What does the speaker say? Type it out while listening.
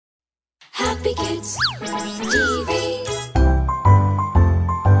Happy Kids TV.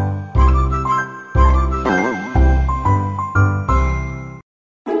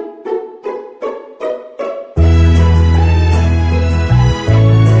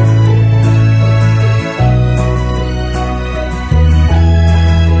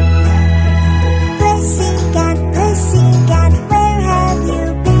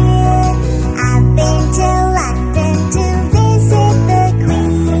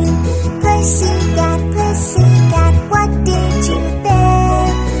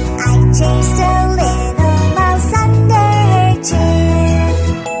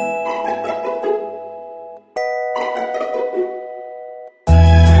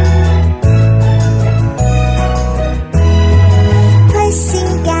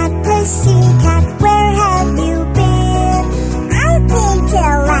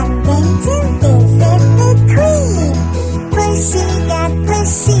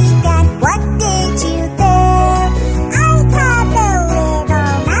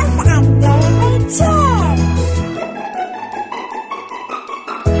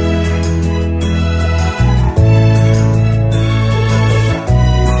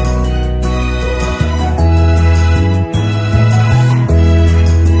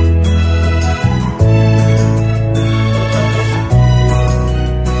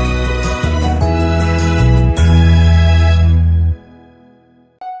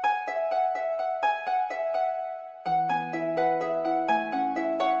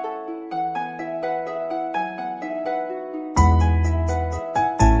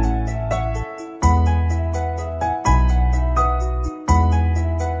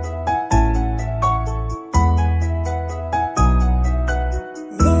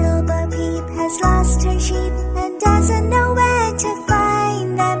 Lost her sheep and doesn't know where to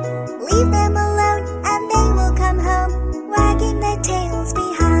find them. Leave them alone and they will come home, wagging their tails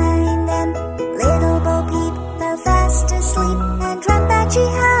behind them. Little Bo Peep fell fast asleep, and dreamt that she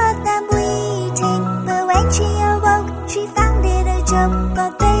heard them bleating. But when she awoke, she found it a joke,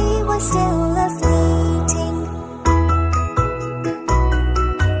 but they were still a-fleeting.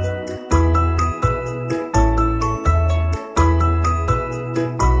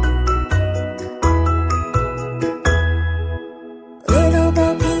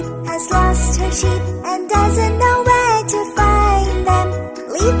 Lost her sheep and doesn't know where to find them.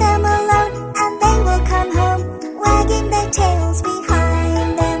 Leave them alone and they will come home, wagging their tails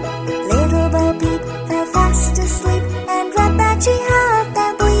behind them. Little Bo Peep fell fast asleep, and dreamt that she heard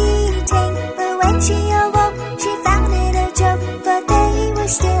them bleating. But when she awoke, she found it a joke, but they were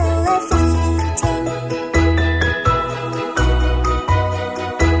still a-fleeting.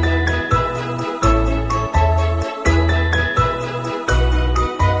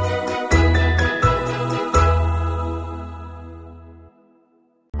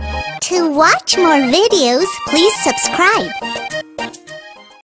 To watch more videos, please subscribe.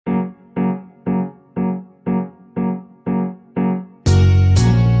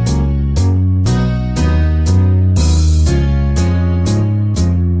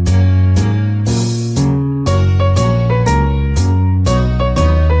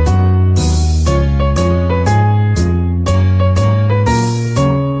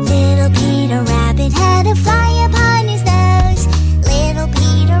 Little Peter Rabbit had a fly upon his nose. Little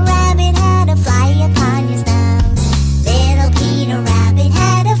Peter Rabbit had a fly upon his nose. Little Peter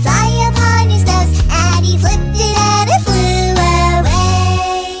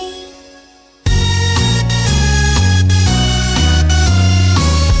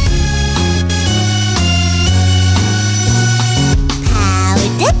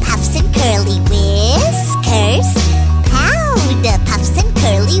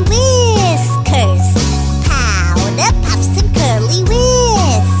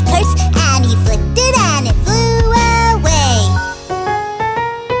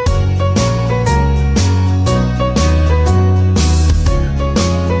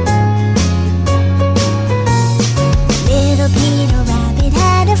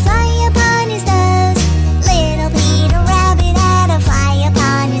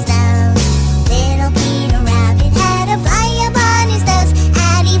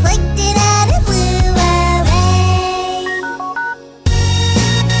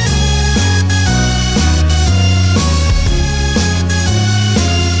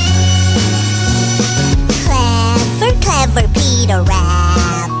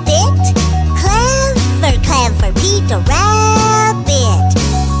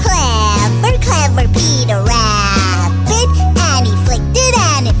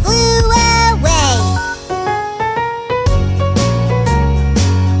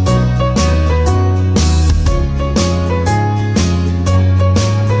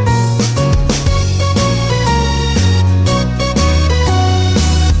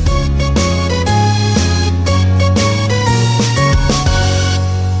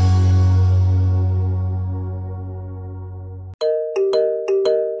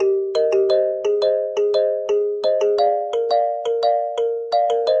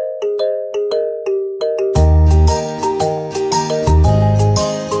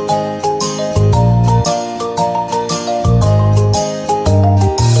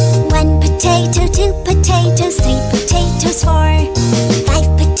potatoes, 3 potatoes, 4.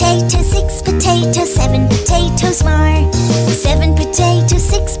 5 potatoes, 6 potatoes, 7 potatoes more. 7 potatoes,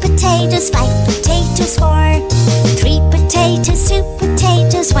 6 potatoes, 5 potatoes, 4. 3 potatoes, 2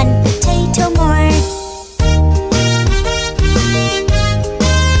 potatoes, 1 potato more.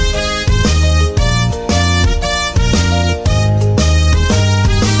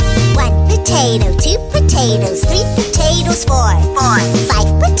 1 potato, 2 potatoes, 3 potatoes, 4.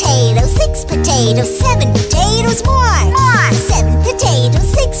 5 potatoes, 6 potatoes, 7 potatoes more. 7 potatoes,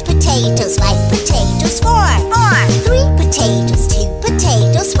 6 potatoes, 5 potatoes, 4. 3 potatoes, 2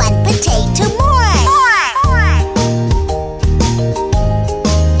 potatoes, 1 potato more.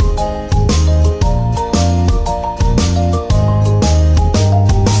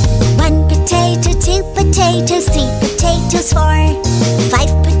 1 potato, 2 potatoes, 3 potatoes, 4.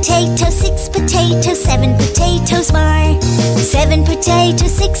 5 potatoes, 6 potatoes, 7 potatoes more. 7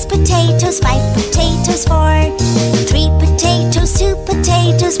 potatoes, 6 potatoes, 5 potatoes, 4. 3 potatoes, 2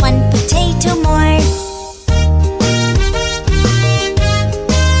 potatoes, 1 potato more.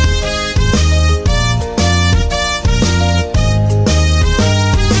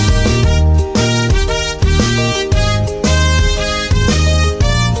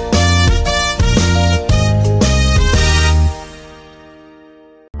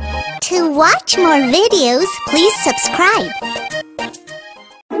 'To watch more videos, please subscribe.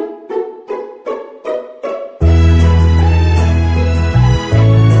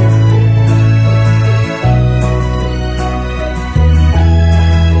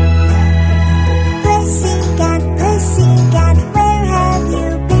 Pussycat, pussycat, where have you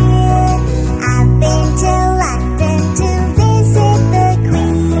been? I've been to London to visit the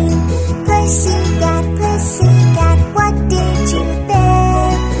Queen. Pussycat, pussycat, what did you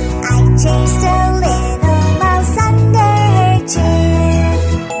there? I chased a little mouse under her chair.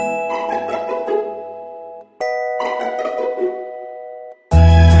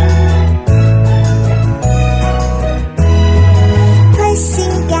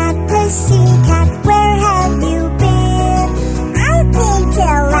 Pussycat, pussycat, where have you been? I've been to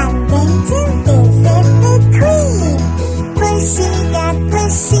London to visit the Queen. Pussycat,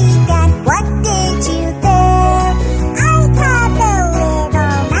 pussycat, what did you there? I caught the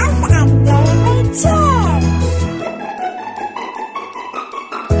little mouse under her chair.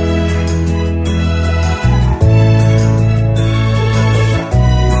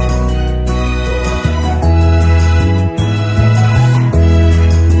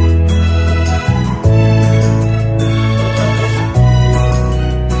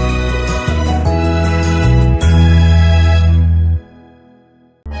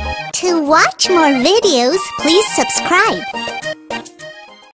 'To watch more videos, please subscribe.